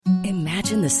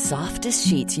Imagine the softest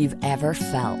sheets you've ever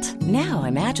felt. Now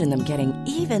imagine them getting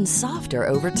even softer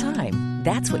over time.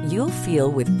 That's what you'll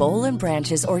feel with Boll and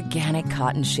Branch's organic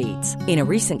cotton sheets. In a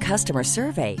recent customer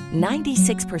survey,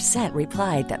 96%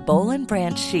 replied that Boll and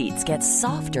Branch sheets get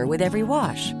softer with every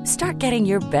wash. Start getting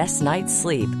your best night's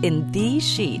sleep in these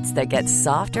sheets that get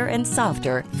softer and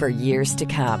softer for years to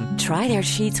come. Try their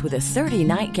sheets with a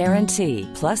 30-night guarantee.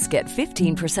 Plus, get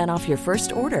 15% off your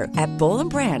first order at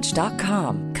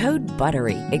bollandbranch.com. Code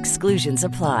BUTTERY. Exclusions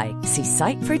apply. See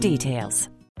site for details.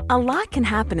 A lot can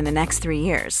happen in the next 3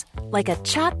 years. Like a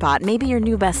chatbot may be your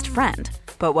new best friend.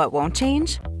 But what won't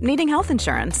change? Needing health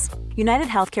insurance. United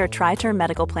Healthcare Tri-Term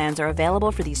Medical Plans are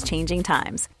available for these changing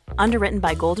times. Underwritten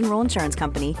by Golden Rule Insurance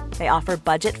Company, they offer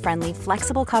budget-friendly,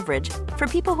 flexible coverage for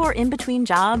people who are in between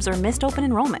jobs or missed open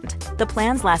enrollment. The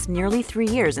plans last nearly 3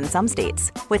 years in some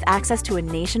states, with access to a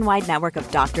nationwide network of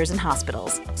doctors and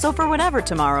hospitals. So for whatever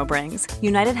tomorrow brings,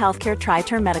 United Healthcare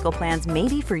Tri-Term Medical Plans may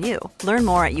be for you. Learn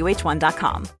more at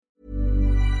uh1.com.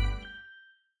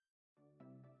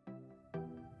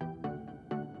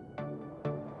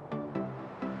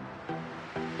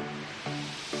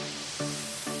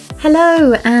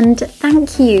 Hello, and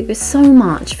thank you so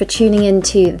much for tuning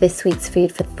into this week's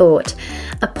Food for Thought,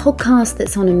 a podcast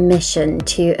that's on a mission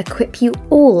to equip you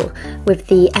all with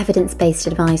the evidence-based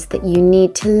advice that you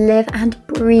need to live and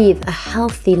breathe a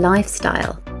healthy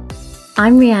lifestyle.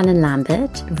 I'm Rhiannon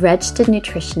Lambert, registered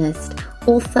nutritionist,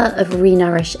 author of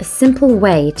Renourish, A Simple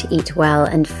Way to Eat Well,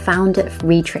 and founder of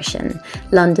Rhitrition,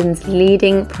 London's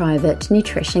leading private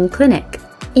nutrition clinic.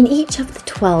 In each of the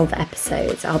 12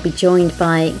 episodes, I'll be joined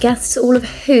by guests, all of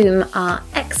whom are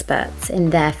experts in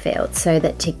their field, so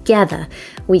that together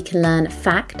we can learn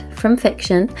fact from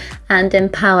fiction and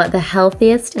empower the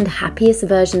healthiest and happiest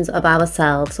versions of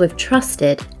ourselves with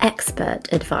trusted expert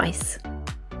advice.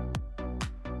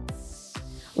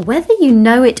 Whether you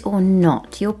know it or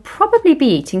not, you'll probably be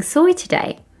eating soy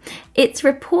today. It's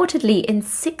reportedly in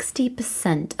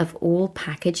 60% of all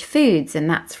packaged foods, and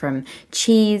that's from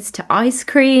cheese to ice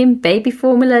cream, baby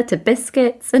formula to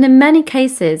biscuits, and in many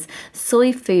cases,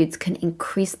 soy foods can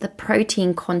increase the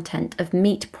protein content of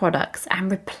meat products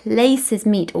and replaces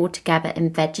meat altogether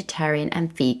in vegetarian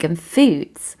and vegan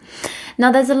foods. Now,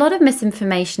 there's a lot of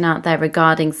misinformation out there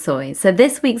regarding soy, so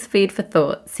this week's Food for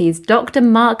Thought sees Dr.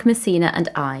 Mark Messina and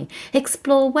I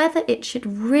explore whether it should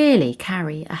really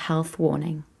carry a health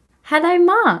warning. Hello,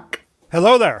 Mark.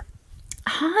 Hello there.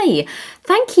 Hi.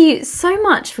 Thank you so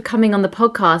much for coming on the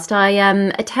podcast. I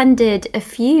attended a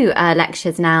few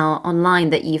lectures now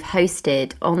online that you've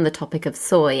hosted on the topic of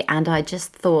soy, and I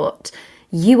just thought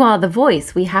you are the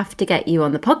voice. We have to get you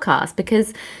on the podcast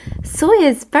because soy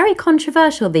is very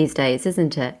controversial these days,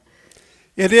 isn't it?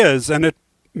 It is, and it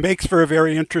makes for a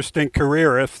very interesting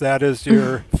career if that is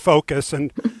your focus,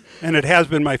 and it has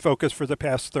been my focus for the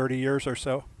past 30 years or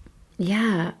so.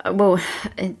 Yeah, well,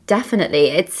 definitely.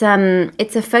 It's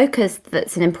a focus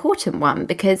that's an important one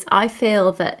because I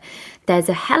feel that there's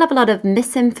a hell of a lot of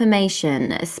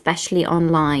misinformation, especially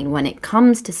online, when it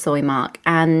comes to soy, Mark.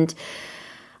 And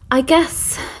I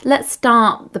guess let's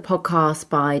start the podcast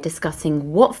by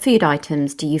discussing what food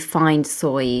items do you find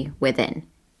soy within?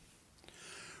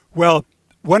 Well,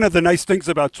 one of the nice things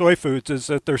about soy foods is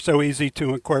that they're so easy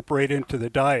to incorporate into the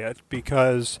diet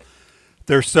because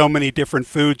there's so many different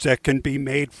foods that can be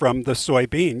made from the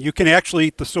soybean. You can actually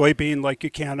eat the soybean like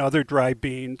you can other dry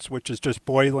beans, which is just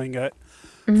boiling it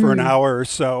for an hour or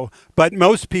so. But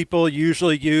most people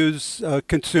usually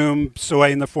consume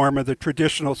soy in the form of the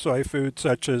traditional soy foods,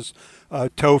 such as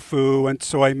tofu and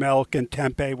soy milk and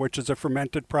tempeh, which is a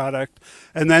fermented product.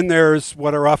 And then there's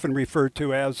what are often referred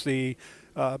to as the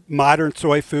modern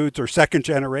soy foods or second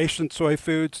generation soy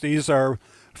foods. These are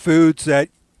foods that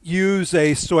use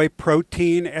a soy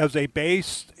protein as a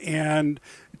base and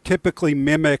typically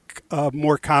mimic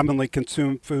more commonly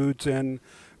consumed foods in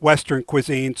Western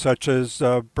cuisine, such as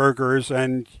burgers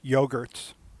and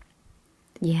yogurts.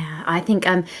 Yeah, I think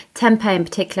tempeh in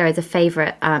particular is a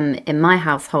favourite in my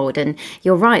household. And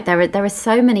you're right, there are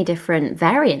so many different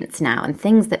variants now and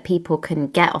things that people can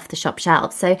get off the shop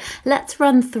shelves. So let's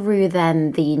run through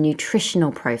then the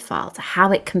nutritional profiles,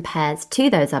 how it compares to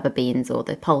those other beans or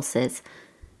the pulses.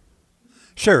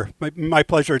 Sure, my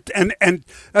pleasure. And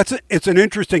it's an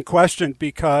interesting question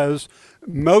because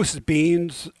most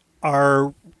beans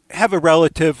have a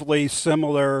relatively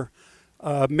similar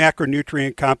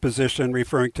macronutrient composition,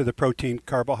 referring to the protein,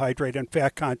 carbohydrate, and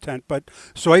fat content. But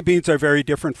soybeans are very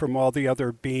different from all the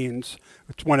other beans.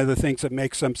 It's one of the things that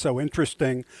makes them so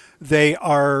interesting. They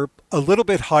are a little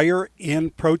bit higher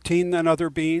in protein than other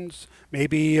beans,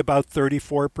 maybe about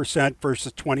 34%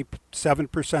 versus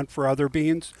 27% for other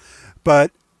beans.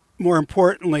 But more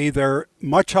importantly, they're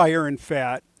much higher in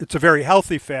fat. It's a very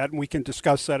healthy fat, and we can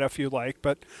discuss that if you like,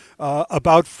 but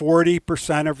about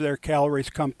 40% of their calories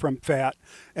come from fat,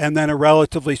 and then a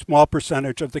relatively small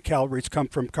percentage of the calories come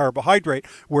from carbohydrate,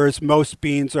 whereas most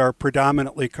beans are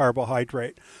predominantly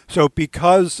carbohydrate. So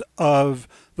because of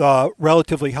the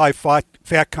relatively high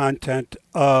fat content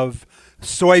of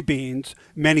soybeans,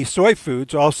 many soy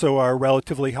foods also are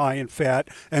relatively high in fat,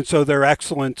 and so they're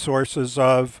excellent sources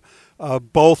of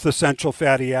both essential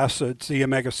fatty acids, the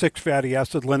omega-6 fatty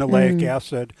acid, linoleic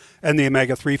acid, and the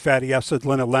omega-3 fatty acid,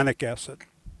 linolenic acid.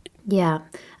 Yeah,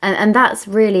 and that's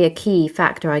really a key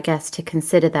factor, I guess, to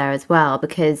consider there as well,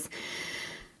 because,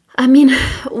 I mean,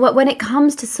 when it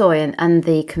comes to soy and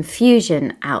the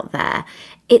confusion out there,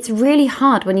 it's really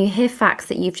hard when you hear facts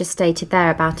that you've just stated there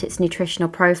about its nutritional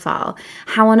profile,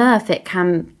 how on earth it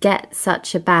can get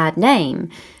such a bad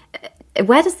name.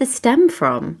 Where does this stem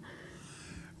from?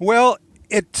 Well,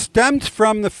 it stems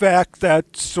from the fact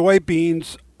that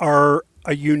soybeans are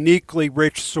a uniquely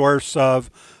rich source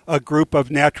of a group of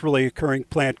naturally occurring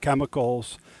plant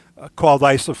chemicals called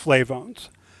isoflavones.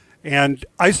 And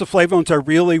isoflavones are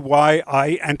really why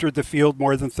I entered the field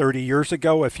more than 30 years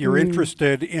ago. If you're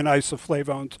interested in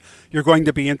isoflavones, you're going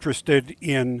to be interested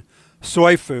in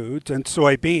soy foods and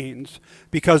soybeans,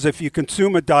 because if you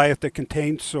consume a diet that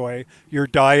contains soy, your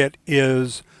diet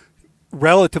is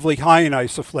relatively high in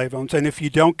isoflavones, and if you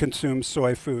don't consume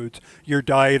soy foods, your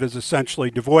diet is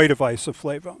essentially devoid of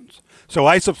isoflavones. So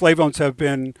isoflavones have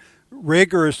been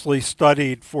rigorously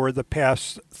studied for the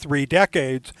past 3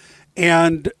 decades,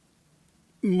 and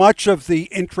much of the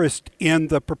interest in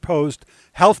the proposed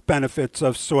health benefits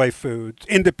of soy foods,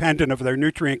 independent of their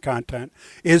nutrient content,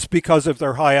 is because of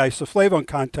their high isoflavone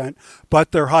content,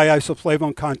 but their high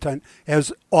isoflavone content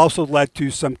has also led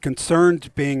to some concerns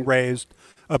being raised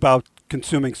about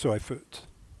consuming soy foods.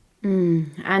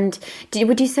 And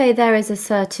would you say there is a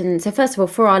certain, so first of all,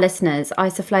 for our listeners,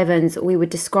 isoflavones, we would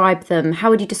describe them, how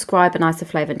would you describe an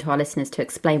isoflavone to our listeners to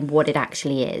explain what it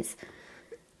actually is?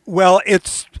 Well,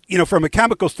 it's, from a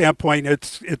chemical standpoint,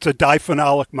 it's a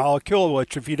diphenolic molecule,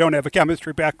 which if you don't have a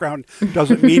chemistry background,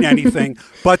 doesn't mean anything.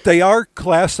 But they are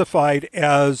classified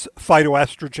as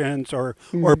phytoestrogens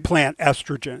or plant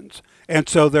estrogens. And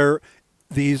so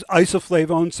these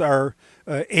isoflavones are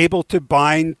able to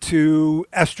bind to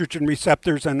estrogen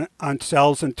receptors on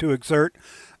cells and to exert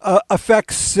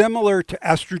effects similar to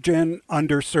estrogen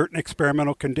under certain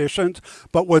experimental conditions.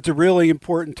 But what's really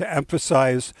important to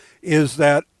emphasize is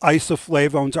that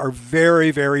isoflavones are very,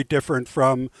 very different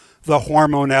from the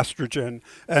hormone estrogen.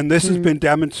 And this has been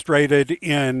demonstrated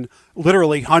in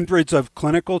literally hundreds of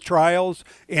clinical trials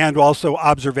and also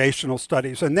observational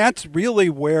studies. And that's really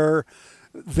where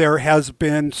there has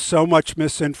been so much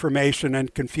misinformation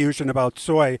and confusion about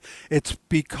soy. It's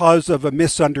because of a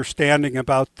misunderstanding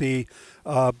about the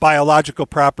biological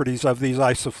properties of these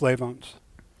isoflavones.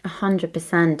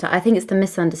 100%. I think it's the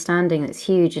misunderstanding that's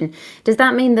huge. And does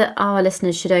that mean that our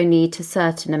listeners should only eat a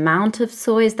certain amount of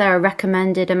soy? Is there a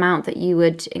recommended amount that you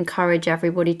would encourage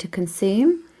everybody to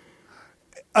consume?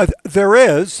 There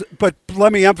is, but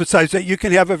let me emphasize that you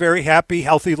can have a very happy,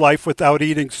 healthy life without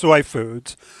eating soy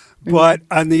foods. But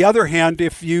on the other hand,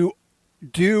 if you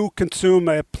do consume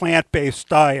a plant-based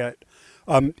diet,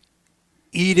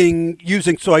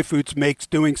 using soy foods makes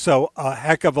doing so a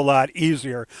heck of a lot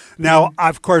easier. Now,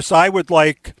 of course, I would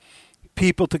like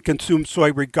people to consume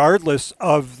soy regardless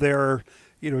of their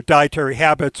dietary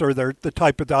habits or the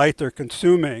type of diet they're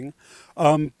consuming.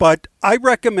 But I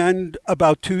recommend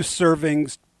about 2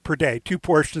 servings per day, 2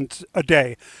 portions a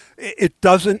day. It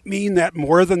doesn't mean that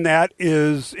more than that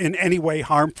is in any way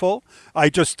harmful. I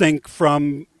just think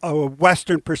from a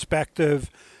Western perspective,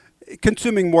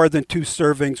 consuming more than 2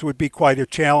 servings would be quite a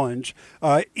challenge.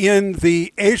 In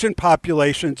the Asian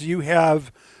populations, you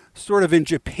have sort of in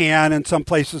Japan and some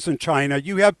places in China,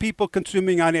 you have people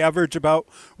consuming on average about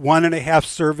 1.5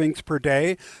 servings per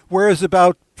day, whereas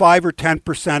about 5 or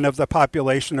 10% of the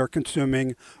population are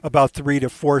consuming about 3 to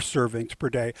 4 servings per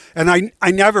day. And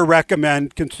I never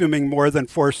recommend consuming more than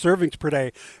 4 servings per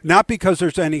day, not because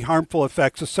there's any harmful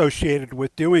effects associated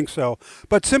with doing so,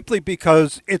 but simply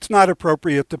because it's not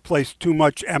appropriate to place too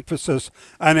much emphasis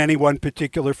on any one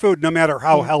particular food, no matter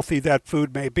how healthy that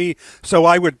food may be. So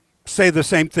I would say the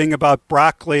same thing about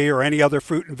broccoli or any other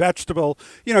fruit and vegetable.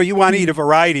 You want to eat a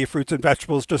variety of fruits and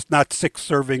vegetables, just not 6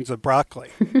 servings of broccoli.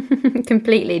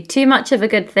 Completely. Too much of a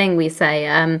good thing, we say,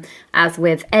 as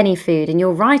with any food. And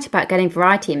you're right about getting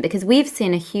variety in, because we've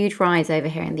seen a huge rise over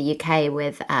here in the UK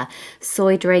with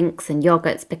soy drinks and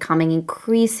yogurts becoming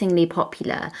increasingly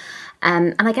popular.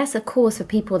 And I guess, of course, for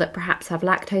people that perhaps have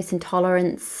lactose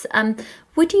intolerance,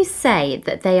 would you say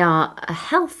that they are a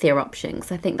healthier option?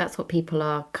 Because I think that's what people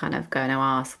are kind of going to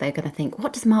ask. They're going to think,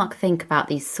 what does Mark think about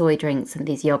these soy drinks and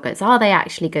these yogurts? Are they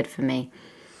actually good for me?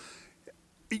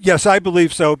 Yes, I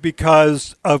believe so,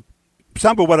 because of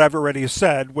some of what I've already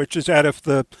said, which is that if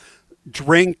the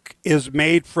drink is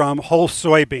made from whole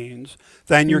soybeans,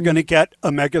 then you're going to get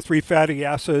omega-3 fatty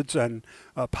acids and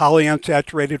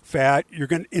polyunsaturated fat.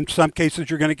 In some cases,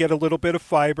 you're going to get a little bit of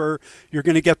fiber. You're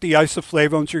going to get the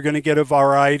isoflavones. You're going to get a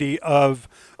variety of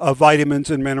vitamins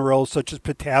and minerals such as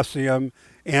potassium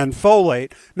and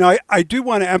folate. Now, I do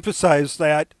want to emphasize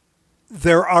that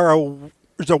there's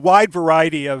a wide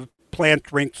variety of plant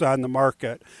drinks on the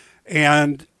market,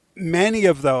 and many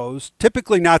of those,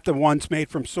 typically not the ones made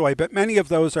from soy, but many of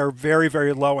those are very,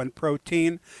 very low in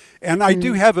protein. And I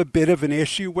do have a bit of an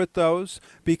issue with those,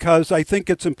 because I think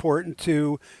it's important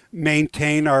to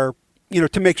maintain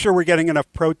to make sure we're getting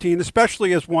enough protein,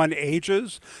 especially as one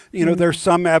ages. There's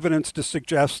some evidence to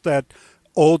suggest that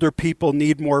older people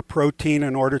need more protein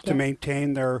in order to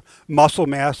maintain their muscle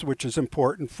mass, which is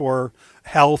important for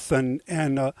health and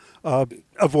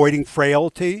avoiding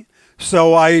frailty.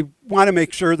 So I want to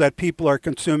make sure that people are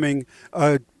consuming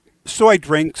soy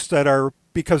drinks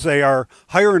because they are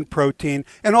higher in protein.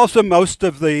 And also most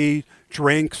of the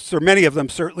drinks, or many of them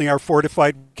certainly, are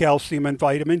fortified with calcium and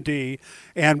vitamin D.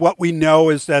 And what we know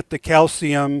is that the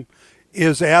calcium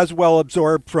is as well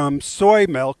absorbed from soy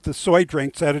milk, the soy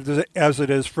drinks, as it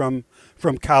is from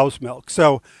cow's milk.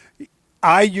 So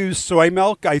I use soy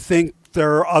milk. I think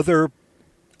there are other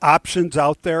options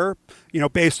out there,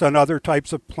 based on other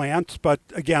types of plants. But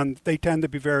again, they tend to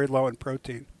be very low in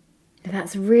protein.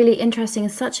 That's really interesting.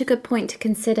 It's such a good point to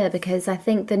consider, because I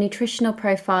think the nutritional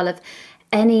profile of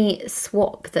any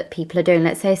swap that people are doing,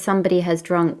 let's say somebody has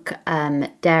drunk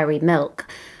dairy milk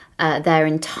their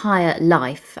entire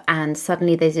life and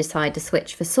suddenly they decide to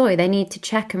switch for soy, they need to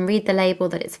check and read the label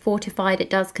that it's fortified, it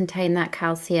does contain that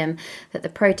calcium, that the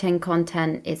protein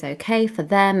content is okay for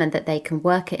them and that they can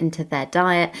work it into their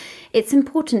diet. It's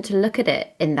important to look at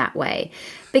it in that way,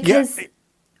 because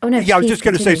I was just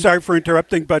going to say, sorry for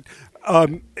interrupting, but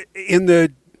in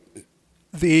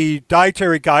the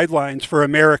dietary guidelines for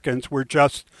Americans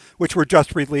which were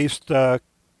just released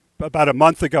about a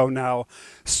month ago now,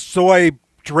 soy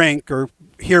drink, or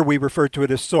here we refer to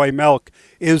it as soy milk,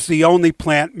 is the only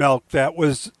plant milk that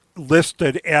was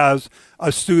listed as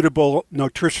a suitable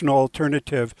nutritional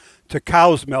alternative to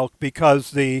cow's milk, because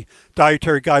the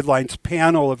dietary guidelines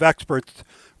panel of experts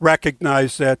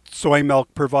recognize that soy milk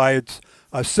provides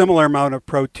a similar amount of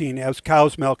protein as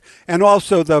cow's milk. And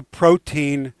also the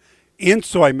protein in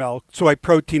soy milk, soy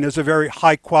protein, is a very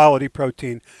high quality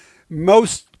protein.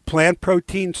 Most plant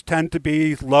proteins tend to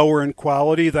be lower in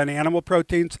quality than animal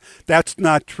proteins. That's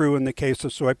not true in the case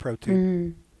of soy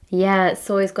protein. Yeah,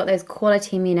 soy's got those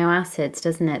quality amino acids,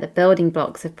 doesn't it? The building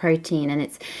blocks of protein. And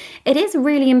it is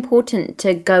really important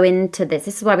to go into this.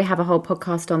 This is why we have a whole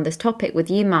podcast on this topic with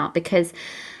you, Mark, because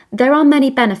there are many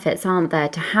benefits, aren't there,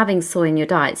 to having soy in your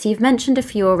diet? So you've mentioned a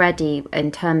few already in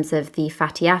terms of the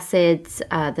fatty acids,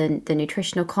 the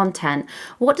nutritional content.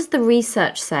 What does the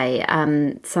research say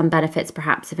some benefits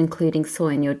perhaps of including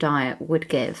soy in your diet would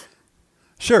give?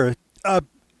 Sure.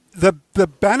 The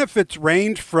benefits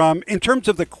range from, in terms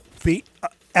of the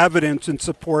evidence in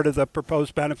support of the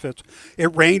proposed benefits,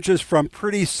 it ranges from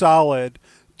pretty solid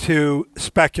to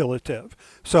speculative.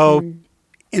 So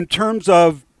in terms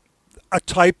of a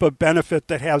type of benefit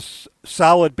that has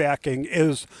solid backing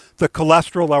is the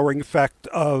cholesterol lowering effect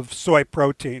of soy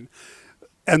protein.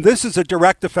 And this is a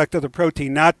direct effect of the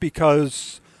protein, not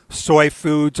because soy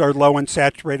foods are low in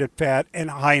saturated fat and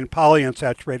high in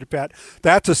polyunsaturated fat.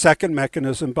 That's a second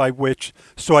mechanism by which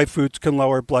soy foods can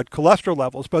lower blood cholesterol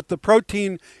levels. But the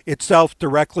protein itself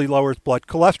directly lowers blood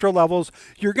cholesterol levels.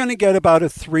 You're going to get about a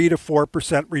 3 to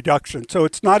 4% reduction. So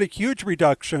it's not a huge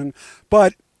reduction,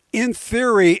 but in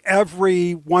theory,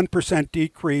 every 1%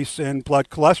 decrease in blood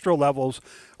cholesterol levels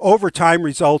over time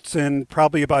results in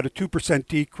probably about a 2%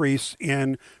 decrease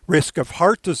in risk of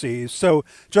heart disease. So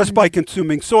just by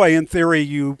consuming soy, in theory,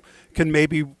 you can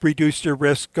maybe reduce your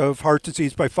risk of heart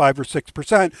disease by 5 or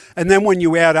 6%. And then when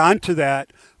you add on to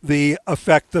that the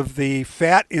effect of the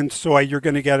fat in soy, you're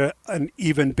going to get an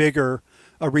even bigger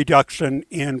a reduction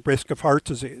in risk of heart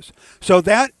disease. So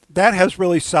that has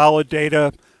really solid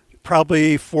data.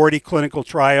 Probably 40 clinical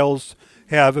trials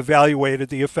have evaluated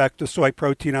the effect of soy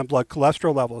protein on blood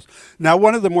cholesterol levels. Now,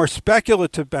 one of the more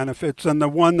speculative benefits, and the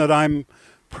one that I'm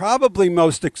probably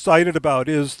most excited about,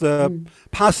 is the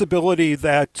possibility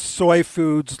that soy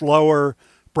foods lower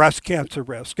breast cancer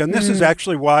risk. And this is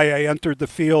actually why I entered the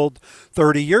field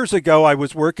 30 years ago. I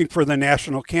was working for the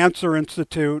National Cancer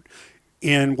Institute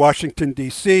in Washington,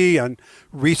 D.C., and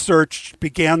research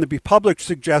began to be published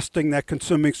suggesting that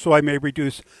consuming soy may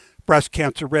reduce breast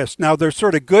cancer risk. Now, there's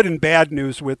sort of good and bad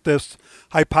news with this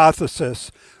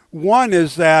hypothesis. One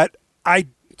is that I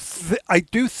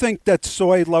do think that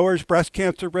soy lowers breast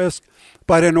cancer risk,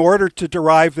 but in order to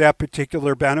derive that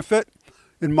particular benefit,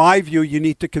 in my view, you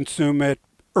need to consume it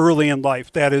early in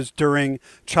life, that is during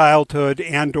childhood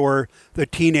and or the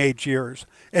teenage years.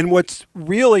 And what's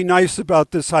really nice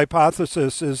about this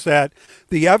hypothesis is that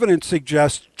the evidence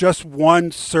suggests just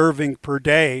one serving per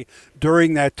day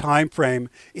during that time frame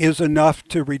is enough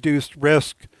to reduce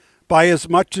risk by as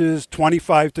much as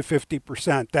 25 to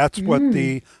 50%. That's what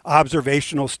the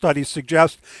observational studies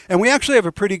suggest. And we actually have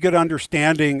a pretty good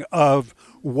understanding of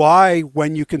why,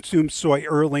 when you consume soy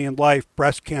early in life,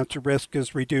 breast cancer risk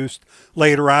is reduced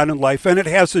later on in life. And it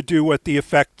has to do with the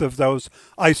effect of those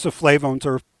isoflavones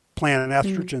or plant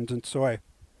estrogens in soy.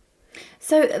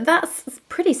 So that's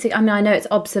pretty, I mean, I know it's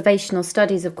observational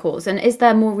studies, of course. And is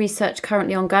there more research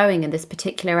currently ongoing in this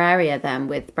particular area then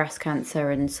with breast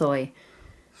cancer and soy?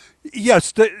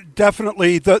 Yes,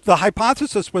 definitely. The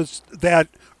hypothesis was that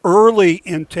early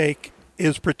intake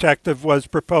is protective, was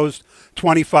proposed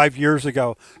 25 years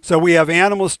ago. So we have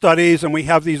animal studies and we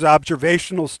have these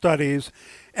observational studies,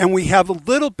 and we have a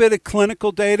little bit of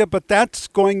clinical data, but that's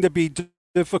going to be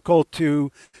difficult to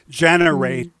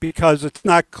generate because it's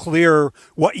not clear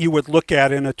what you would look at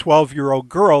in a 12-year-old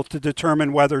girl to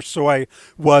determine whether soy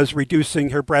was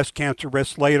reducing her breast cancer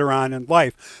risk later on in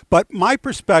life. But my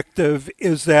perspective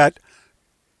is that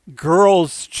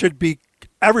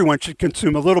everyone should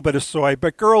consume a little bit of soy,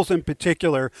 but girls in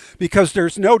particular, because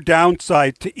there's no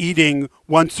downside to eating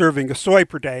one serving of soy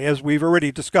per day. As we've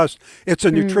already discussed, it's a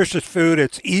nutritious food.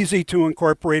 It's easy to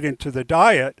incorporate into the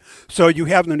diet. So you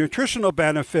have the nutritional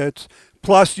benefits,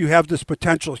 plus you have this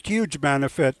potential huge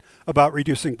benefit about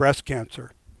reducing breast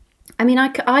cancer. I mean,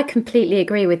 I completely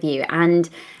agree with you.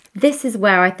 And this is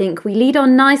where I think we lead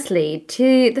on nicely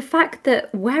to the fact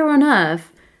that where on earth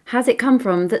has it come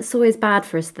from that soy is bad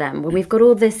for us then, when we've got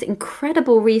all this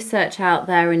incredible research out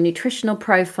there and nutritional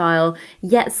profile,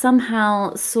 yet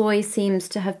somehow soy seems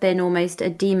to have been almost a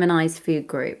demonized food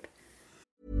group?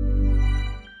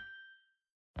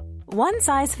 One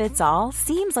size fits all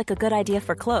seems like a good idea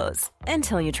for clothes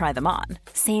until you try them on.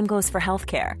 Same goes for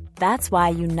healthcare. That's why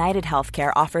United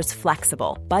Healthcare offers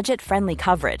flexible, budget-friendly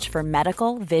coverage for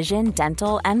medical, vision,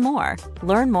 dental, and more.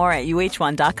 Learn more at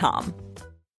uh1.com.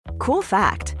 Cool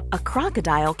fact, a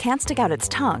crocodile can't stick out its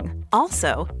tongue.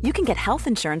 Also, you can get health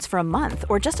insurance for a month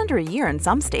or just under a year in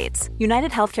some states.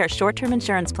 United Healthcare short-term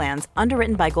insurance plans,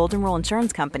 underwritten by Golden Rule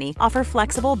Insurance Company, offer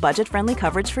flexible, budget-friendly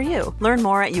coverage for you. Learn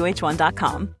more at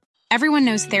uh1.com. Everyone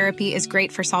knows therapy is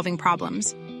great for solving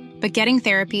problems, but getting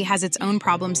therapy has its own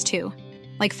problems too,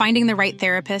 like finding the right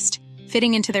therapist,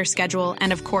 fitting into their schedule,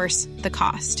 and of course, the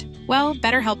cost. Well,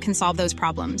 BetterHelp can solve those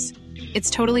problems. It's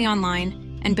totally online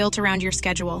and built around your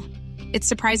schedule. It's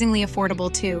surprisingly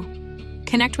affordable, too.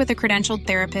 Connect with a credentialed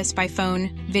therapist by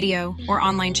phone, video, or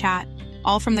online chat,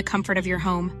 all from the comfort of your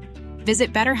home.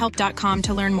 Visit BetterHelp.com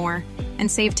to learn more and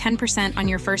save 10% on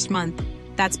your first month.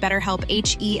 That's BetterHelp,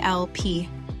 H-E-L-P.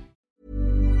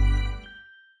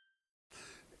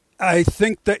 I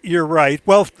think that you're right.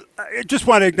 Well, I just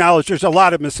want to acknowledge there's a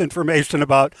lot of misinformation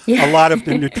about a lot of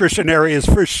the nutrition areas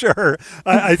for sure.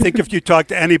 I think if you talk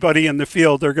to anybody in the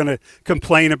field, they're going to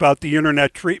complain about the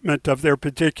internet treatment of their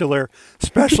particular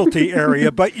specialty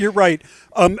area. But you're right.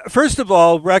 First of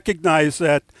all, recognize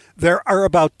that there are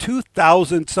about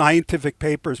 2,000 scientific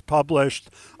papers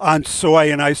published on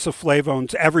soy and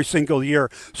isoflavones every single year.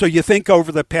 So you think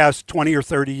over the past 20 or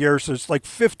 30 years, there's like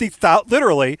 50,000,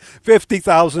 literally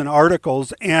 50,000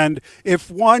 articles. And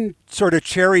if one sort of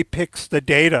cherry picks the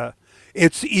data,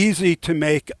 it's easy to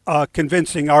make a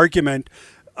convincing argument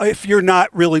if you're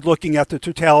not really looking at the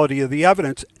totality of the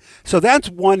evidence. So that's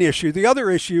one issue. The other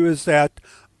issue is that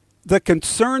the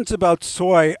concerns about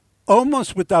soy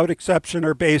almost without exception,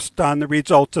 are based on the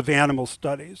results of animal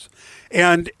studies.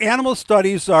 And animal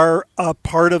studies are a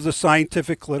part of the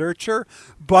scientific literature,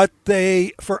 but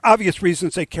they, for obvious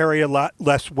reasons, they carry a lot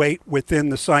less weight within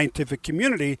the scientific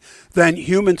community than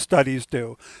human studies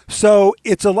do. So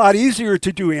it's a lot easier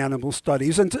to do animal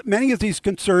studies. And many of these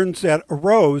concerns that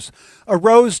arose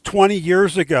 20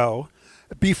 years ago,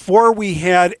 before we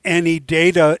had any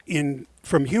data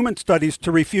from human studies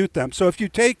to refute them. So if you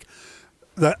take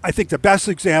I think the best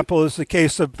example is the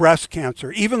case of breast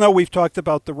cancer. Even though we've talked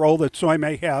about the role that soy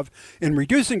may have in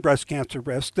reducing breast cancer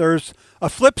risk, there's a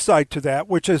flip side to that,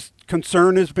 which is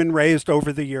concern has been raised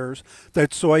over the years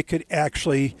that soy could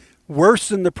actually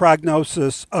worsen the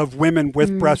prognosis of women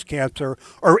with breast cancer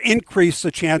or increase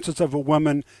the chances of a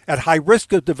woman at high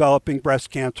risk of developing breast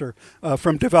cancer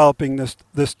from developing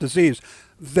this disease.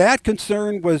 That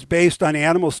concern was based on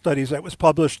animal studies that was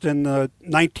published in the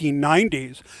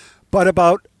 1990s. But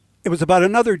it was about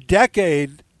another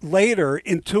decade later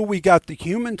until we got the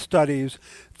human studies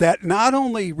that not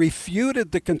only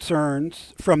refuted the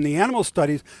concerns from the animal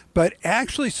studies, but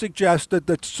actually suggested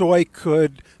that soy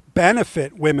could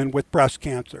benefit women with breast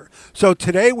cancer. So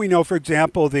today we know, for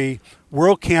example, the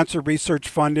World Cancer Research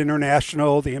Fund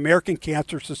International, the American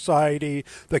Cancer Society,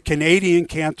 the Canadian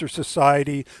Cancer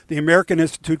Society, the American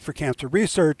Institute for Cancer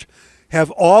Research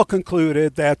have all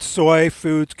concluded that soy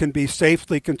foods can be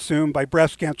safely consumed by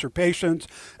breast cancer patients,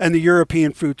 and the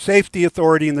European Food Safety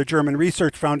Authority and the German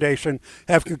Research Foundation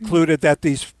have concluded that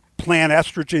these plant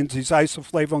estrogens, these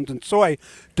isoflavones in soy,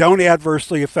 don't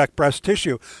adversely affect breast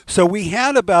tissue. So we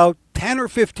had about 10 or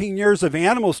 15 years of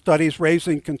animal studies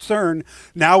raising concern.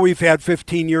 Now we've had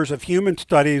 15 years of human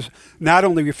studies, not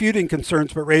only refuting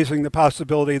concerns, but raising the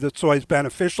possibility that soy is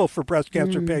beneficial for breast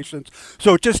cancer patients.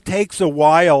 So it just takes a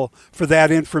while for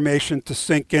that information to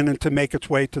sink in and to make its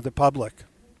way to the public.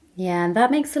 Yeah, and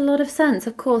that makes a lot of sense.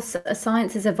 Of course,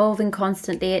 science is evolving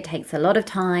constantly. It takes a lot of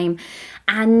time.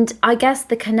 And I guess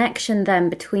the connection then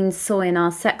between soy and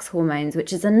our sex hormones,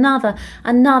 which is another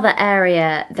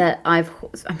area that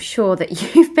I'm sure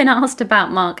that you've been asked about,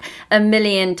 Mark, a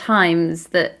million times,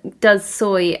 that does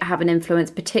soy have an influence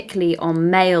particularly on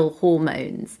male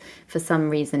hormones? For some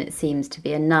reason, it seems to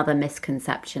be another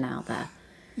misconception out there.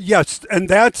 Yes, and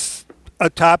that's a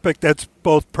topic that's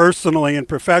both personally and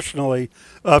professionally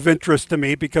of interest to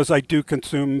me because I do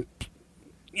consume,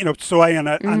 soy on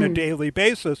a daily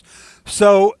basis.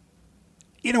 So,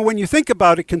 when you think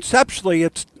about it conceptually,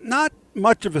 it's not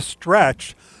much of a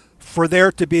stretch for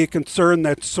there to be a concern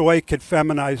that soy could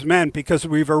feminize men, because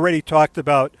we've already talked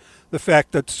about the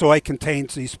fact that soy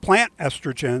contains these plant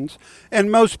estrogens,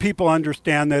 and most people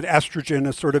understand that estrogen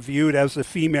is sort of viewed as a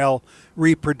female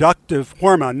reproductive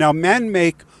hormone. Now, men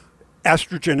make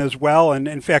estrogen as well, and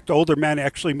in fact older men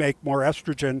actually make more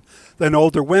estrogen than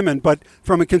older women, but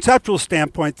from a conceptual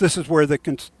standpoint, this is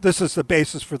the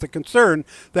basis for the concern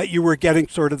that you were getting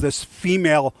sort of this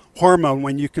female hormone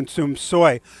when you consume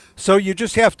soy. So you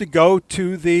just have to go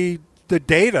to the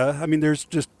data. I mean, there's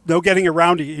just no getting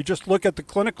around it. You just look at the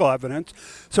clinical evidence.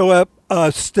 So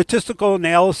a statistical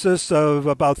analysis of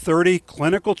about 30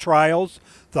 clinical trials,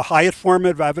 the highest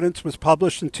formative evidence, was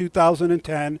published in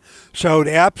 2010, showed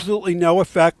absolutely no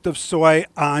effect of soy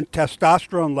on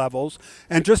testosterone levels.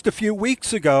 And just a few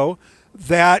weeks ago,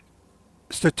 that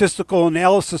statistical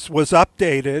analysis was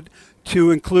updated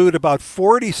to include about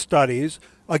 40 studies.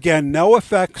 Again, no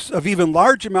effects of even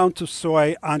large amounts of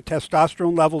soy on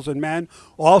testosterone levels in men.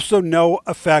 Also no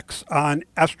effects on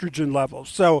estrogen levels.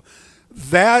 So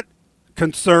that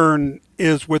concern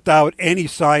is without any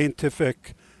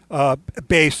scientific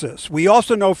basis. We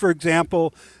also know, for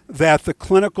example, that the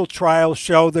clinical trials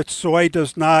show that soy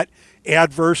does not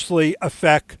adversely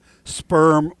affect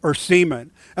sperm or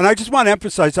semen. And I just want to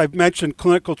emphasize, I've mentioned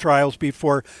clinical trials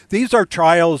before. These are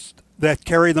trials that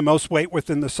carry the most weight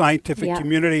within the scientific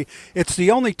community. It's the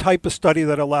only type of study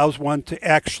that allows one to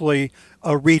actually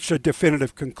reach a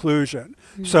definitive conclusion.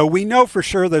 So we know for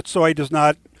sure that soy does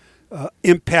not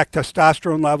impact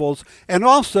testosterone levels. And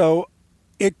also,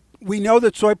 we know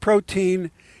that soy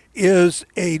protein is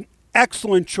an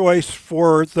excellent choice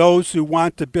for those who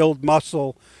want to build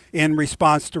muscle in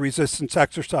response to resistance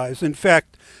exercise. In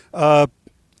fact, an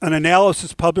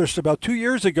analysis published about 2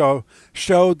 years ago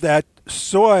showed that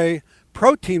soy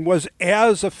protein was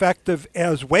as effective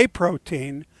as whey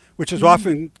protein, which is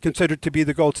often considered to be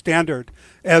the gold standard,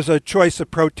 as a choice of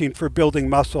protein for building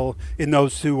muscle in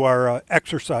those who are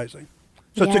exercising.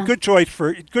 So it's a good choice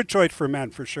for men,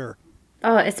 for sure.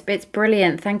 Oh, it's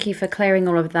brilliant. Thank you for clearing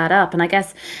all of that up. And I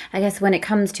guess when it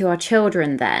comes to our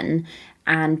children then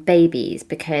and babies,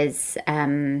 because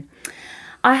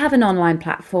I have an online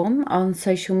platform on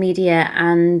social media,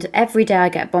 and every day I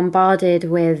get bombarded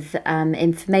with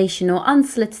information or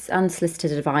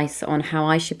unsolicited advice on how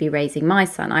I should be raising my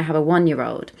son. I have a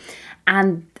 1-year-old,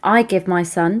 and I give my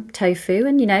son tofu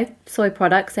and, soy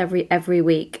products every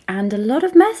week. And a lot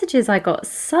of messages I got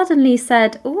suddenly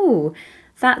said, "Ooh,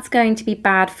 that's going to be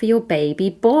bad for your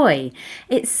baby boy."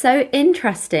 It's so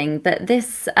interesting that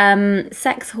this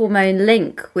sex hormone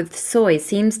link with soy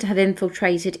seems to have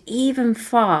infiltrated even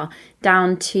far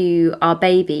down to our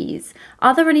babies.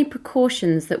 Are there any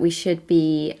precautions that we should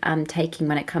be taking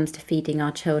when it comes to feeding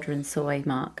our children soy,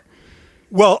 Mark?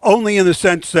 Well, only in the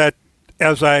sense that,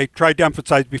 as I tried to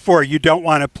emphasize before, you don't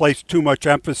want to place too much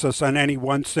emphasis on any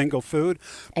one single food.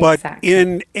 But Exactly.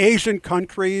 in Asian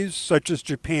countries such as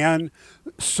Japan,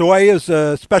 soy is,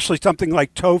 especially something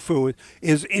like tofu,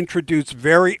 is introduced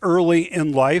very early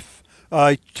in life,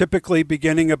 typically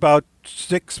beginning about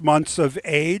 6 months of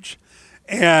age.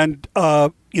 And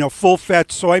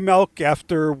full-fat soy milk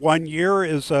after 1 year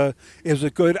is a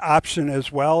good option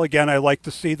as well. Again, I like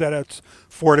to see that it's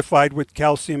fortified with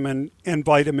calcium and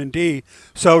vitamin D.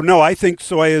 So no, I think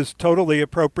soy is totally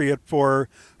appropriate for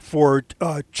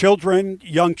children,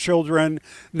 young children.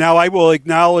 Now, I will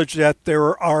acknowledge that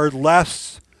there's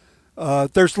less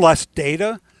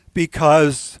data,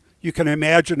 because you can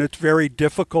imagine it's very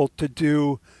difficult to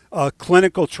do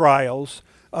clinical trials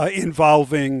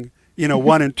involving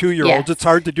 1 and 2-year-olds. Yes. It's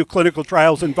hard to do clinical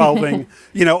trials involving,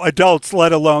 adults,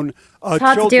 let alone It's hard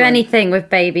children. to do anything with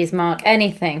babies, Mark,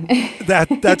 anything.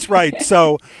 That's right.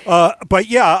 So, but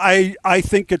yeah, I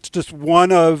think it's just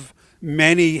one of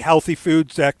many healthy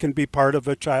foods that can be part of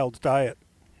a child's diet.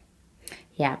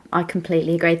 Yeah, I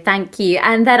completely agree. Thank you.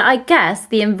 And then I guess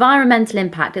the environmental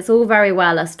impact, it's all very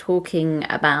well us talking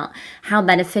about how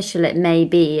beneficial it may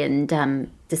be and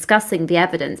discussing the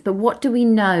evidence, but what do we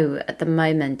know at the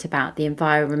moment about the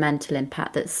environmental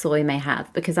impact that soy may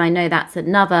have? Because I know that's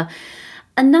another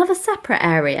separate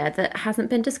area that hasn't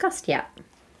been discussed yet.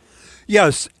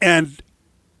 Yes, and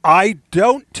I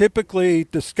don't typically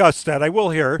discuss that. I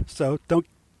will here, so don't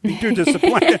be too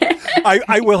disappointed.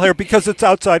 I will here because it's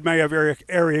outside my area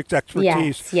of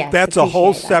expertise. Yes, That's a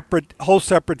whole appreciate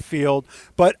separate field.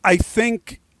 But I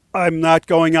think I'm not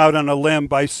going out on a limb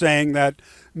by saying that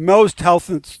most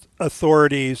health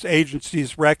authorities,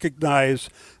 agencies recognize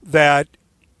that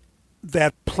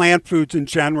plant foods in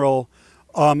general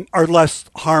are less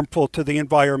harmful to the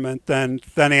environment than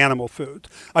animal foods.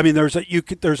 I mean,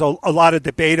 there's a lot of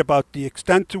debate about the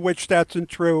extent to which that's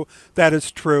true. That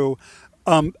is true.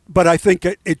 But I think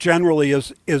it generally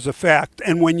is a fact.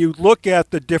 And when you look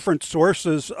at the different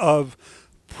sources of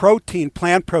protein,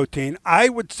 plant protein, I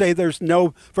would say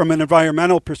from an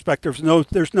environmental perspective,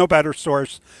 there's no better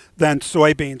source than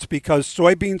soybeans, because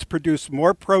soybeans produce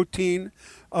more protein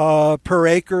per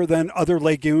acre than other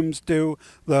legumes do.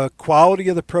 The quality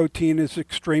of the protein is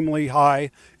extremely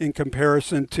high in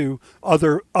comparison to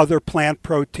other plant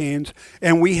proteins.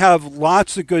 And we have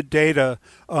lots of good data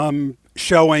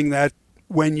showing that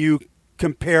when you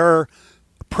compare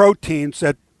proteins,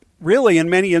 that really in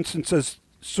many instances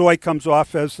soy comes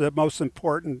off as the most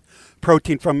important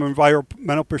protein from an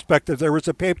environmental perspective. There was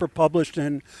a paper published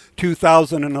in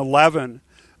 2011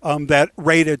 that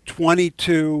rated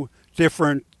 22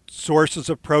 different sources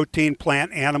of protein,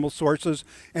 plant, animal sources,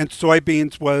 and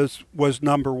soybeans was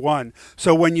number one.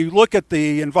 So when you look at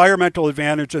the environmental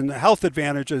advantage and the health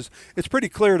advantages, it's pretty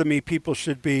clear to me people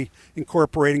should be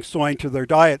incorporating soy into their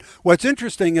diet. What's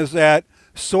interesting is that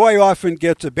soy often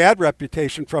gets a bad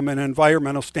reputation from an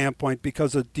environmental standpoint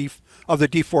because of the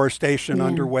deforestation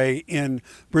underway in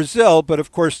Brazil. But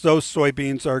of course, those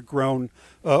soybeans are grown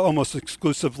almost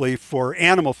exclusively for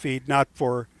animal feed, not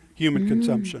for human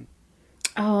consumption.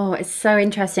 Oh, it's so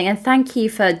interesting. And thank you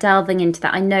for delving into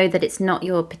that. I know that it's not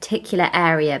your particular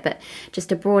area, but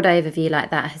just a broad overview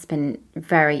like that has been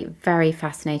very, very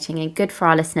fascinating and good for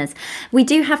our listeners. We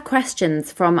do have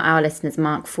questions from our listeners,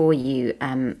 Mark, for you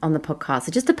on the podcast.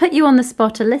 So just to put you on the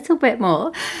spot a little bit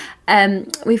more,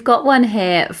 we've got one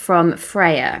here from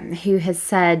Freya, who has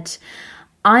said,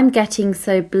 "I'm getting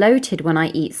so bloated when I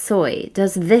eat soy.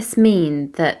 Does this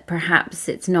mean that perhaps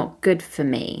it's not good for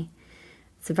me?"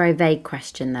 It's a very vague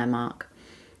question there, Mark.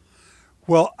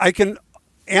 Well, I can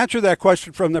answer that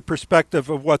question from the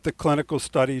perspective of what the clinical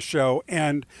studies show.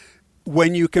 And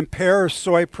when you compare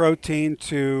soy protein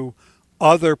to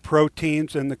other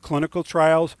proteins in the clinical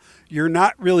trials, you're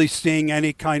not really seeing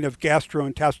any kind of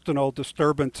gastrointestinal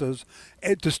disturbance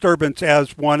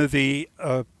as one of the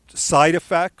side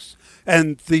effects.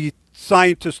 And the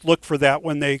scientists look for that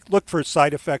when they look for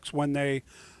side effects when they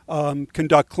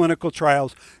conduct clinical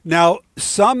trials. Now,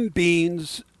 some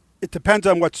beans it depends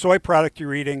on what soy product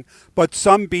you're eating, but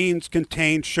some beans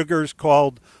contain sugars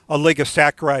called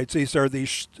oligosaccharides. These are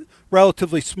these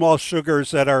relatively small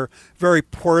sugars that are very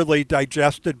poorly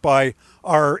digested by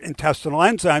our intestinal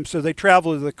enzymes, so they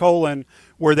travel to the colon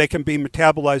where they can be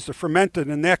metabolized or fermented,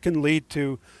 and that can lead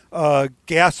to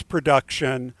gas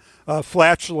production,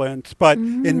 flatulence. But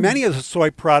in many of the soy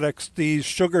products, these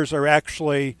sugars are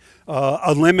actually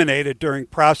eliminated during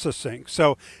processing.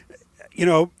 So,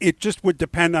 it just would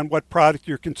depend on what product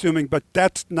you're consuming, but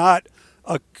that's not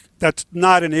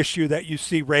an issue that you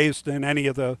see raised in any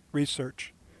of the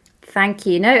research. Thank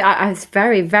you. No, I was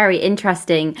very, very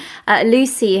interesting.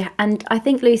 Lucy, and I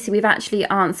think, Lucy, we've actually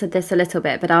answered this a little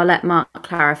bit, but I'll let Mark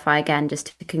clarify again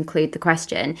just to conclude the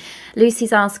question.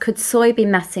 Lucy's asked, could soy be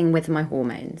messing with my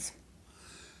hormones?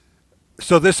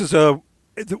 So this is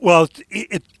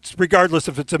it's regardless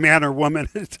if it's a man or woman,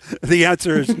 the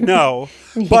answer is no.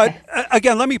 Yeah. But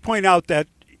again, let me point out that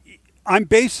I'm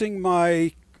basing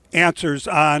my answers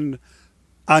on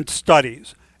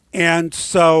studies. And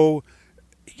so,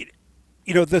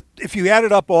 if you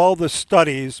added up all the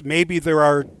studies, maybe there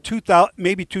are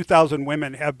 2,000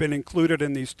 women have been included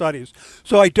in these studies.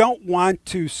 So I don't want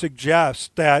to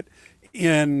suggest that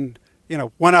in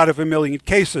 1 out of a million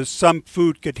cases, some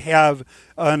food could have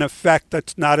an effect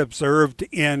that's not observed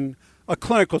in a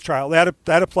clinical trial. That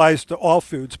applies to all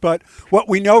foods. But what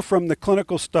we know from the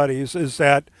clinical studies is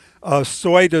that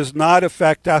soy does not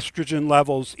affect estrogen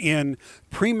levels in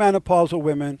premenopausal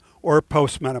women or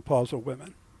postmenopausal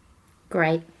women.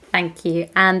 Great, thank you.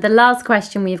 And the last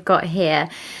question we've got here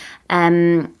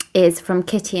is from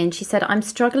Kitty, and she said, I'm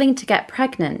struggling to get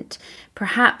pregnant.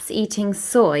 Perhaps eating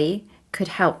soy could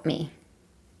help me.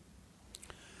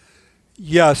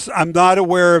 Yes, I'm not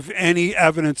aware of any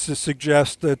evidence to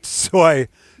suggest that soy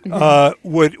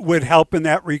would help in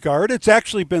that regard. It's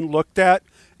actually been looked at,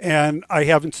 and I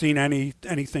haven't seen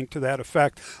anything to that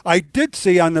effect. I did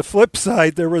see on the flip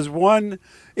side, there was one,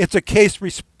 it's a case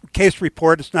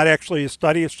report. It's not actually a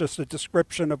study. It's just a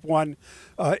description of one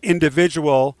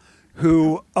individual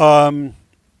who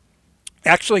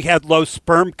actually had low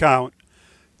sperm count.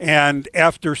 And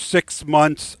after 6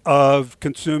 months of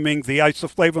consuming the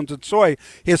isoflavones in soy,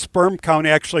 his sperm count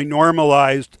actually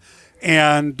normalized,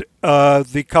 and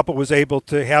the couple was able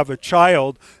to have a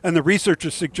child. And the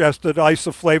researchers suggested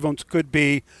isoflavones could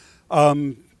be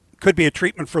a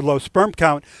treatment for low sperm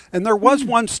count. And there was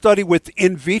one study with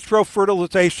in vitro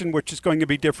fertilization, which is going to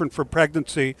be different from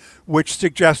pregnancy, which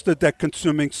suggested that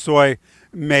consuming soy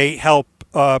may help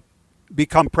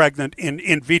become pregnant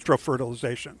in vitro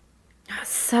fertilization.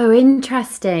 So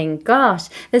interesting. Gosh,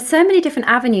 there's so many different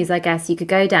avenues, I guess, you could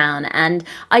go down. And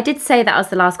I did say that was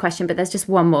the last question, but there's just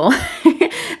one more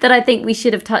that I think we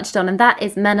should have touched on, and that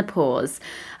is menopause.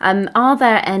 Are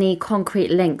there any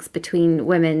concrete links between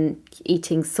women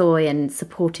eating soy and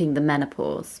supporting the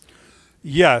menopause?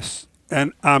 Yes,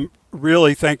 and I'm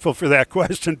really thankful for that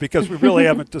question because we really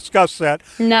haven't discussed that.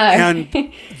 No.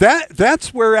 And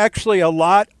that's where actually a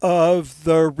lot of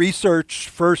the research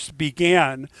first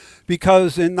began,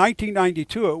 because in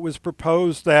 1992 it was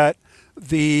proposed that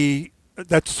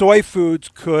soy foods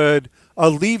could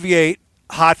alleviate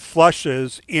hot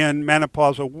flushes in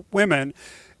menopausal women.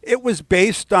 It was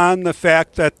based on the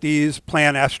fact that these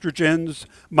plant estrogens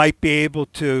might be able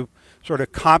to sort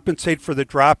of compensate for the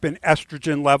drop in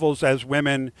estrogen levels as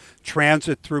women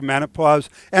transit through menopause.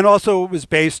 And also it was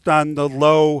based on the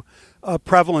low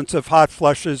prevalence of hot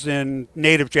flushes in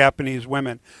native Japanese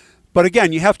women. But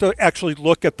again, you have to actually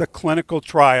look at the clinical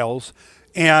trials,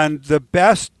 and the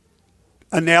best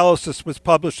analysis was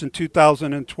published in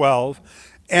 2012.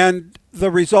 And the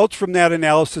results from that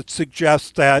analysis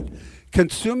suggest that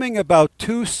consuming about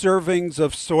 2 servings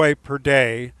of soy per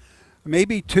day,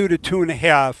 maybe 2 to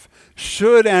 2.5,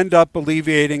 should end up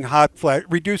alleviating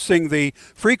reducing the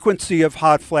frequency of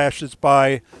hot flashes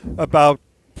by about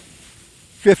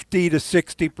 50 to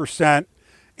 60%,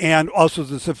 and also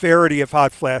the severity of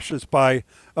hot flashes by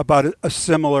about a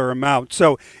similar amount.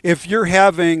 So if you're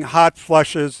having hot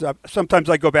flushes, sometimes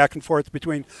I go back and forth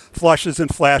between flushes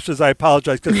and flashes. I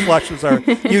apologize, because flushes are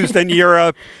used in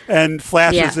Europe and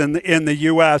flashes in the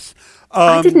U.S.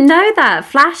 I didn't know that.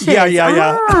 Flashes.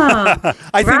 Yeah. Oh,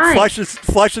 I think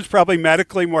flush is probably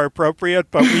medically more appropriate,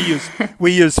 but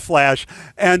we use flash.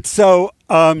 And so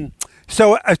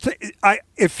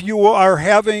if you are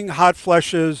having hot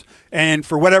flushes and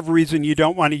for whatever reason you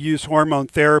don't want to use hormone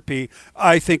therapy,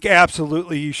 I think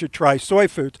absolutely you should try soy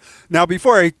foods. Now,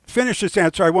 before I finish this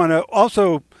answer, I want to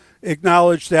also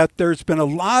acknowledge that there's been a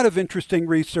lot of interesting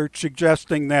research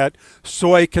suggesting that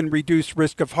soy can reduce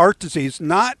risk of heart disease,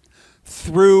 not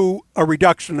through a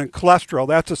reduction in cholesterol.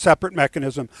 That's a separate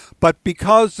mechanism. But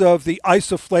because of the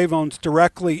isoflavones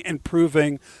directly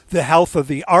improving the health of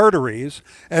the arteries,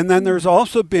 and then there's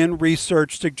also been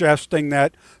research suggesting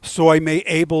that soy may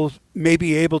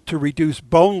be able to reduce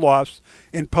bone loss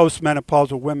in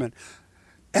postmenopausal women.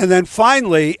 And then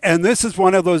finally, and this is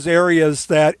one of those areas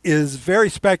that is very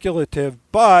speculative,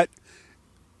 but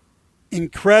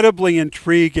incredibly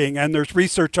intriguing, and there's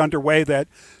research underway that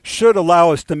should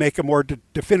allow us to make a more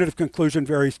definitive conclusion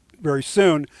very, very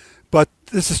soon. But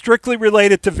this is strictly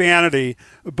related to vanity.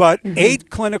 But 8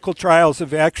 clinical trials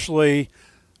have actually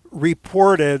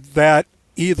reported that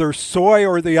either soy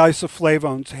or the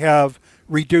isoflavones have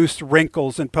reduced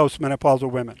wrinkles in postmenopausal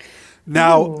women.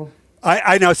 Now,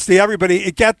 I know, see,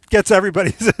 it gets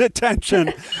everybody's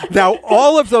attention. Now,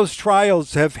 all of those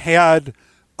trials have had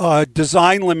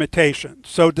design limitations.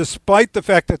 So despite the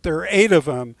fact that there are 8 of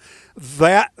them,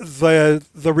 that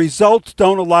the results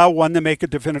don't allow one to make a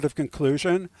definitive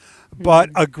conclusion. But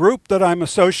a group that I'm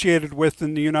associated with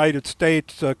in the United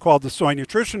States called the Soy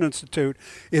Nutrition Institute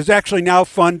is actually now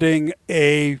funding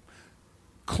a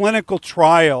clinical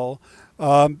trial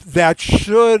that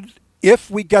should, if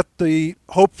we get the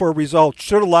hope for results,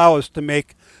 should allow us to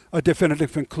make a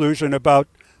definitive conclusion about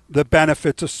the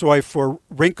benefits of soy for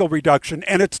wrinkle reduction.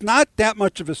 And it's not that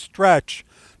much of a stretch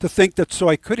to think that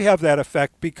soy could have that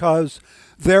effect, because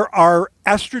there are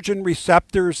estrogen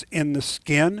receptors in the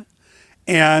skin,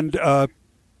 and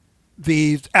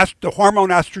the hormone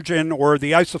estrogen or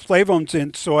the isoflavones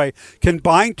in soy can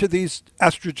bind to these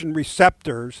estrogen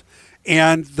receptors,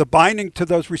 and the binding to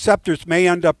those receptors may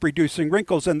end up reducing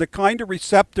wrinkles. And the kind of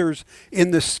receptors in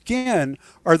the skin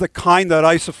are the kind that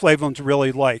isoflavones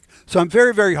really like. So I'm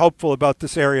very, very hopeful about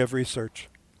this area of research.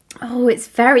 Oh, it's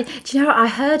very... Do you know, I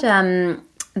heard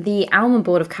the Almond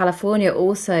Board of California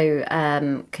also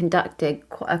conducted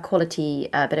a quality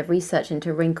bit of research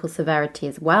into wrinkle severity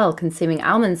as well, consuming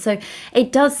almonds. So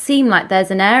it does seem like there's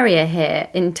an area here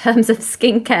in terms of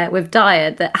skincare with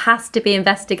diet that has to be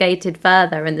investigated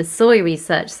further, and the soy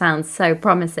research sounds so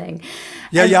promising.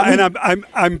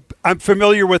 And I'm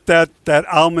familiar with that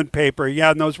almond paper.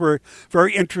 Yeah, and those were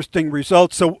very interesting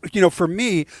results. So, for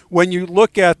me, when you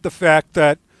look at the fact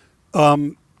that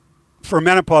for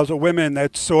menopausal women,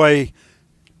 that soy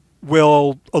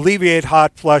will alleviate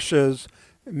hot flushes,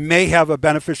 may have a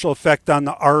beneficial effect on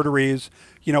the arteries,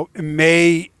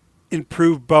 may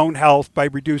improve bone health by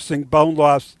reducing bone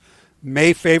loss,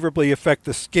 may favorably affect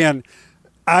the skin.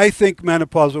 I think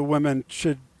menopausal women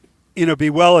should,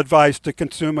 be well advised to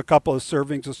consume a couple of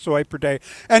servings of soy per day.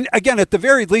 And again, at the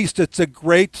very least, it's a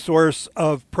great source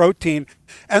of protein.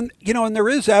 And, and there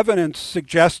is evidence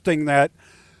suggesting that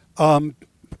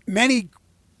many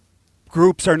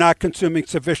groups are not consuming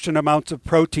sufficient amounts of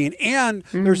protein, and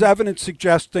there's evidence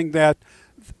suggesting that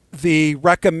the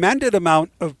recommended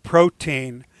amount of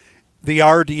protein, the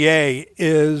RDA,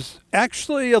 is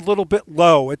actually a little bit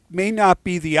low. It may not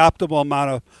be the optimal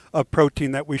amount of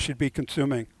protein that we should be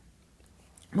consuming.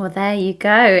 Well, there you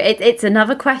go. It's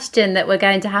another question that we're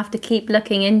going to have to keep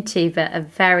looking into, but a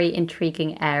very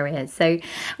intriguing area. So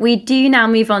we do now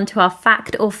move on to our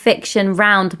fact or fiction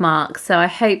round, Mark. So I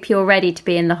hope you're ready to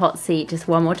be in the hot seat just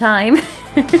one more time.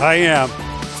 I am.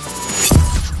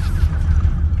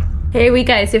 Here we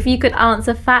go. So if you could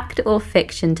answer fact or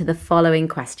fiction to the following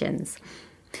questions.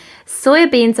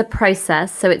 Soybeans are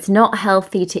processed, so it's not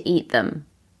healthy to eat them.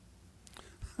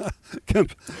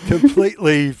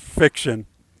 Completely fiction.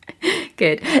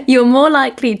 Good. You're more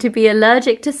likely to be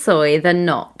allergic to soy than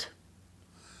not.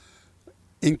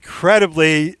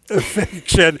 Incredibly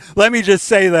fiction. Let me just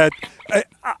say that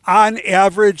on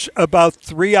average, about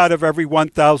 3 out of every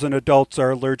 1,000 adults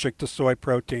are allergic to soy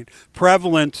protein.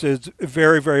 Prevalence is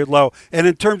very, very low. And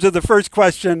in terms of the first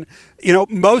question,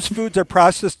 most foods are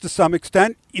processed to some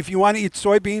extent. If you want to eat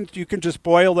soybeans, you can just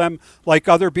boil them like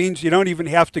other beans. You don't even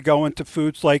have to go into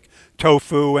foods like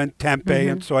tofu and tempeh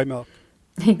and soy milk.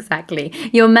 Exactly.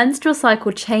 Your menstrual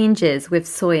cycle changes with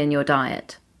soy in your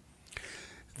diet.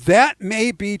 That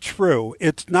may be true.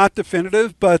 It's not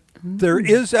definitive, but there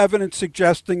is evidence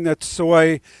suggesting that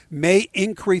soy may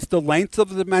increase the length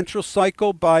of the menstrual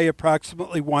cycle by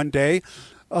approximately 1 day.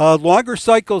 Longer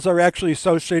cycles are actually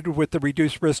associated with the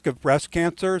reduced risk of breast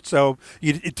cancer. So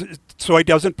soy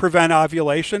doesn't prevent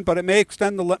ovulation, but it may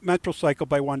extend the menstrual cycle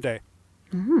by 1 day.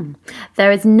 There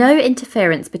is no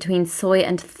interference between soy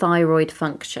and thyroid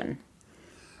function.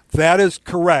 That is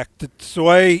correct.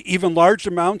 Soy, even large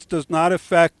amounts, does not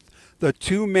affect the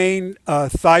two main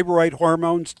thyroid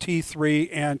hormones, T3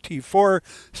 and T4.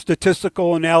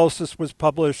 Statistical analysis was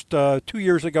published 2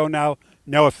 years ago now,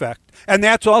 no effect. And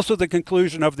that's also the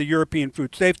conclusion of the European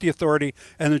Food Safety Authority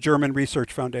and the German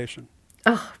Research Foundation.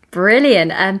 Oh,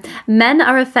 brilliant. Men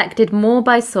are affected more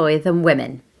by soy than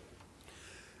women.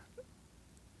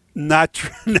 Not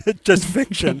just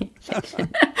fiction.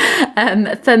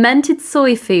 Fermented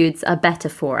soy foods are better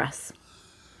for us.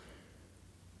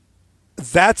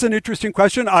 That's an interesting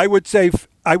question. I would say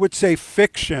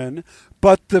fiction,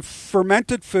 but the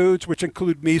fermented foods, which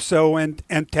include miso and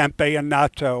tempeh and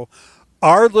natto,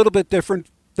 are a little bit different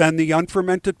than the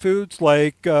unfermented foods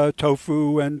like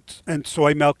tofu and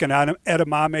soy milk and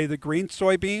edamame, the green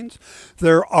soybeans.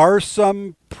 There are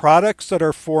some products that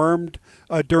are formed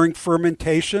during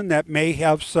fermentation that may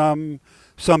have some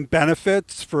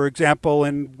benefits. For example,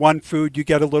 in one food, you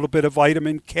get a little bit of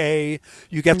vitamin K.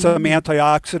 You get some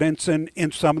antioxidants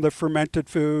in some of the fermented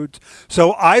foods.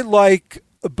 So I like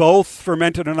both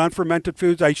fermented and unfermented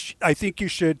foods. I think you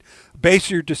should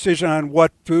base your decision on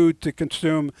what food to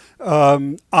consume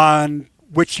on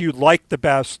which you like the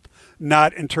best,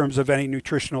 not in terms of any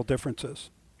nutritional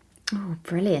differences. Oh,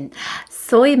 brilliant.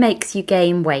 Soy makes you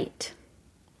gain weight.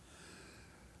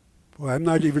 Well, I'm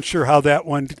not even sure how that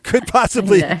one could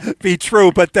possibly be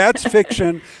true, but that's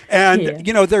fiction. And,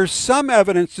 there's some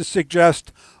evidence to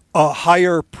suggest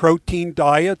higher protein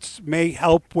diets may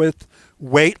help with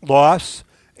weight loss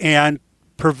and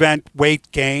prevent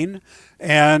weight gain.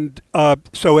 And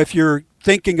so if you're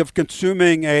thinking of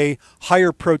consuming a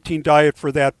higher protein diet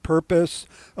for that purpose,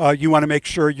 you want to make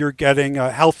sure you're getting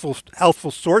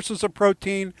healthful sources of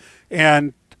protein.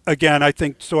 And again, I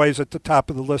think soy is at the top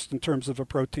of the list in terms of a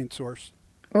protein source.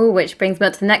 Oh, which brings me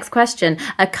up to the next question.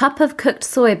 A cup of cooked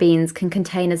soybeans can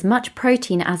contain as much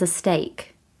protein as a steak.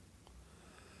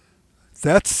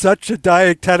 That's such a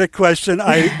dietetic question.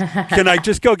 Can I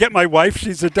just go get my wife?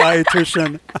 She's a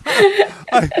dietitian.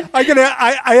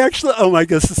 I actually, oh my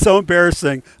goodness, it's so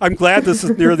embarrassing. I'm glad this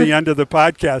is near the end of the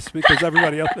podcast because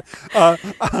everybody else,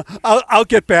 I'll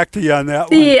get back to you on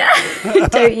that one. Yeah,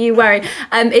 don't you worry.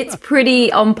 It's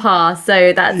pretty on par,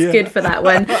 so that's good for that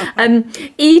one.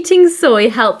 Eating soy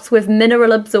helps with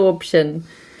mineral absorption.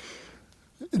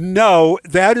 No,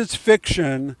 that is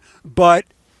fiction, but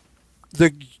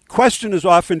the question is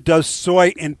often, does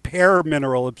soy impair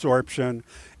mineral absorption?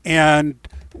 And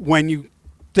when you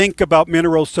think about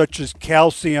minerals such as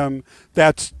calcium,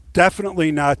 that's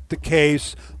definitely not the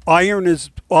case. Iron is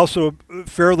also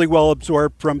fairly well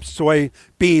absorbed from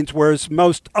soybeans, whereas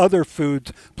most other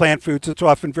foods, plant foods, it's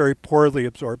often very poorly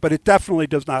absorbed, but it definitely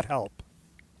does not help.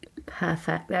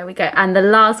 Perfect. There we go. And the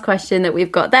last question that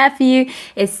we've got there for you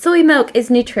is soy milk is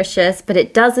nutritious, but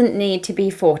it doesn't need to be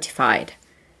fortified.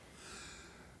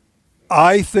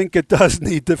 I think it does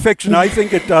need the fiction. I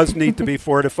think it does need to be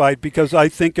fortified because I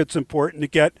think it's important to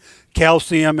get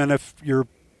calcium and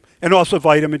also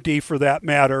vitamin D for that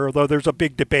matter, although there's a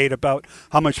big debate about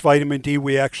how much vitamin D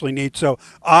we actually need. So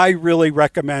I really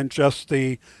recommend just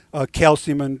the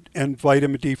calcium and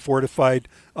vitamin D fortified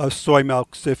soy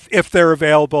milks if they're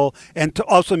available, and to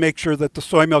also make sure that the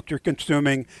soy milk you're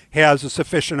consuming has a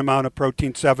sufficient amount of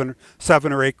protein, 7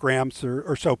 or 8 grams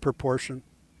or so per portion.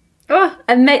 Oh,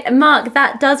 and Mark,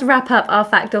 that does wrap up our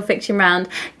fact or fiction round.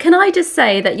 Can I just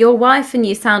say that your wife and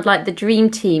you sound like the dream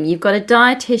team? You've got a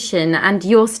dietitian and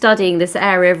you're studying this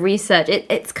area of research.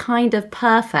 It's kind of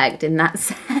perfect in that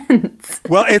sense.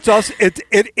 Well, it's also it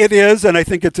is, and I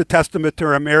think it's a testament to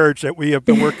our marriage that we have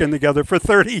been working together for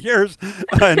 30 years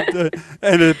and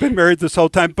have been married this whole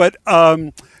time. But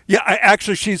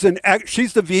she's the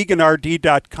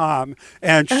veganrd.com,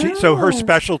 and so her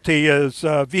specialty is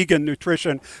vegan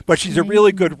nutrition, but she's a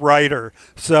really good writer.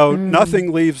 So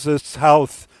nothing leaves this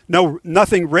house.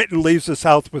 Nothing written leaves this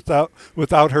house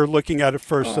without her looking at it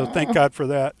first. So thank God for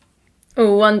that.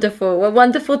 Oh, wonderful. Well,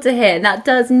 wonderful to hear. That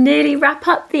does nearly wrap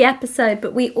up the episode,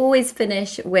 but we always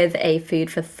finish with a food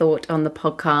for thought on the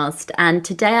podcast. And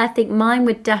today I think mine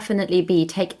would definitely be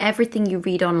take everything you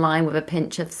read online with a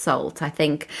pinch of salt. I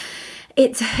think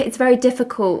it's very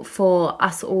difficult for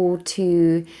us all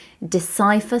to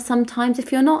decipher sometimes.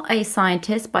 If you're not a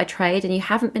scientist by trade and you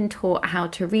haven't been taught how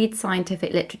to read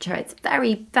scientific literature, it's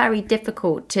very, very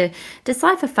difficult to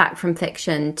decipher fact from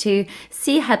fiction, to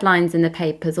see headlines in the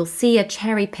papers or see a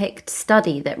cherry-picked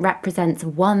study that represents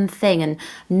one thing and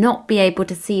not be able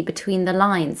to see between the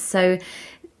lines. So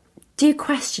do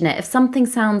question it. If something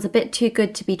sounds a bit too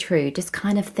good to be true, just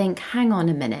kind of think, hang on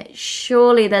a minute,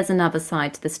 surely there's another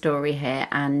side to the story here,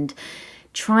 and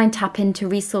try and tap into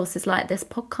resources like this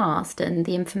podcast and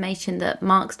the information that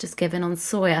Mark's just given on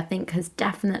soy, I think has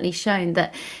definitely shown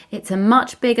that it's a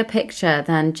much bigger picture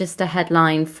than just a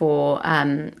headline for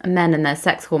men and their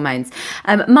sex hormones.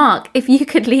 Mark, if you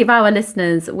could leave our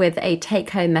listeners with a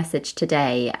take-home message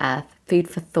today, food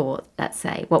for thought, let's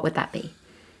say, what would that be?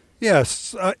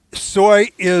 Yes, soy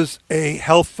is a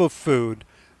healthful food.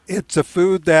 It's a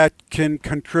food that can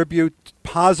contribute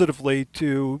positively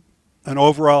to an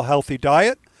overall healthy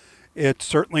diet. It's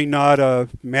certainly not a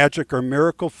magic or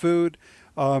miracle food.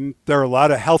 There are a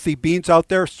lot of healthy beans out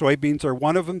there. Soybeans are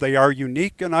one of them. They are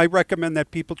unique, and I recommend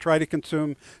that people try to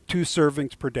consume 2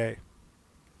 servings per day.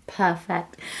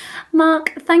 Perfect.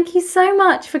 Mark, thank you so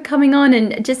much for coming on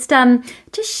and just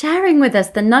sharing with us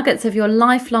the nuggets of your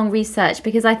lifelong research,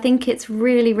 because I think it's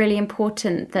really, really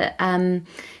important that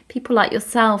people like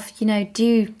yourself,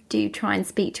 do try and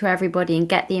speak to everybody and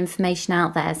get the information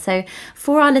out there. So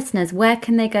for our listeners, where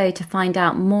can they go to find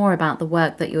out more about the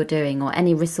work that you're doing, or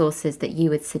any resources that you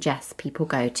would suggest people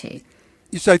go to?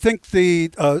 Yes, I think the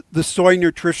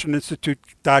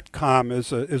soynutritioninstitute.com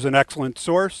is an excellent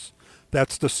source.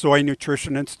 That's the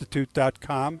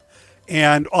soynutritioninstitute.com,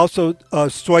 and also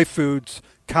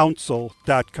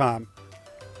soyfoodscouncil.com.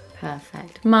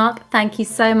 Perfect. Mark, thank you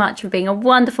so much for being a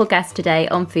wonderful guest today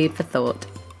on Food for Thought.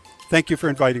 Thank you for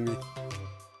inviting me.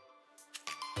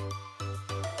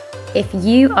 If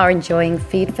you are enjoying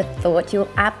Food for Thought,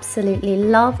 you'll absolutely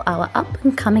love our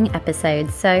up-and-coming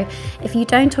episodes. So if you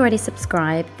don't already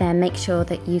subscribe, then make sure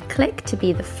that you click to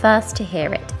be the first to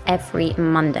hear it every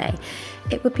Monday.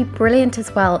 It would be brilliant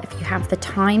as well if you have the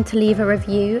time to leave a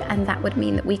review, and that would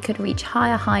mean that we could reach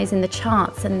higher highs in the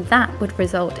charts, and that would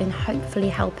result in hopefully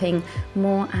helping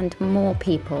more and more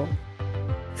people.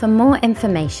 For more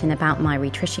information about my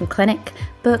Rhitrition Clinic,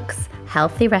 books,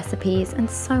 healthy recipes, and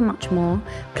so much more,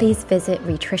 please visit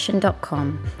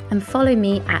rhitrition.com and follow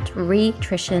me at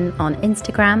Rhitrition on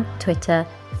Instagram, Twitter,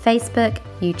 Facebook,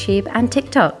 YouTube, and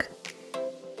TikTok.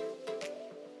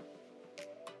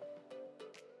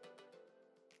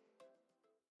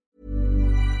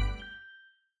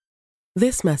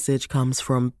 This message comes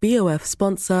from BOF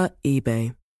sponsor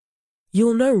eBay.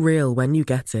 You'll know real when you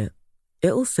get it.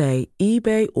 It'll say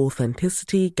eBay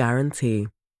Authenticity Guarantee.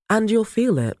 And you'll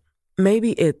feel it.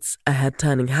 Maybe it's a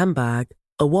head-turning handbag,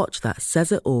 a watch that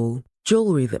says it all,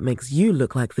 jewelry that makes you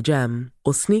look like the gem,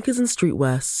 or sneakers and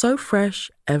streetwear so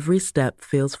fresh every step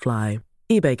feels fly.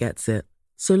 eBay gets it.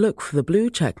 So look for the blue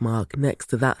check mark next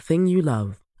to that thing you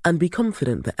love. And be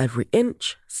confident that every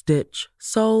inch, stitch,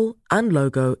 sole, and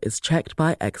logo is checked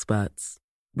by experts.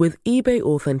 With eBay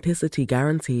Authenticity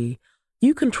Guarantee,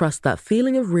 you can trust that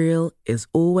feeling of real is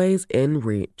always in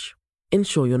reach.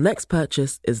 Ensure your next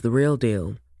purchase is the real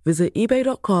deal. Visit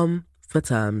ebay.com for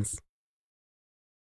terms.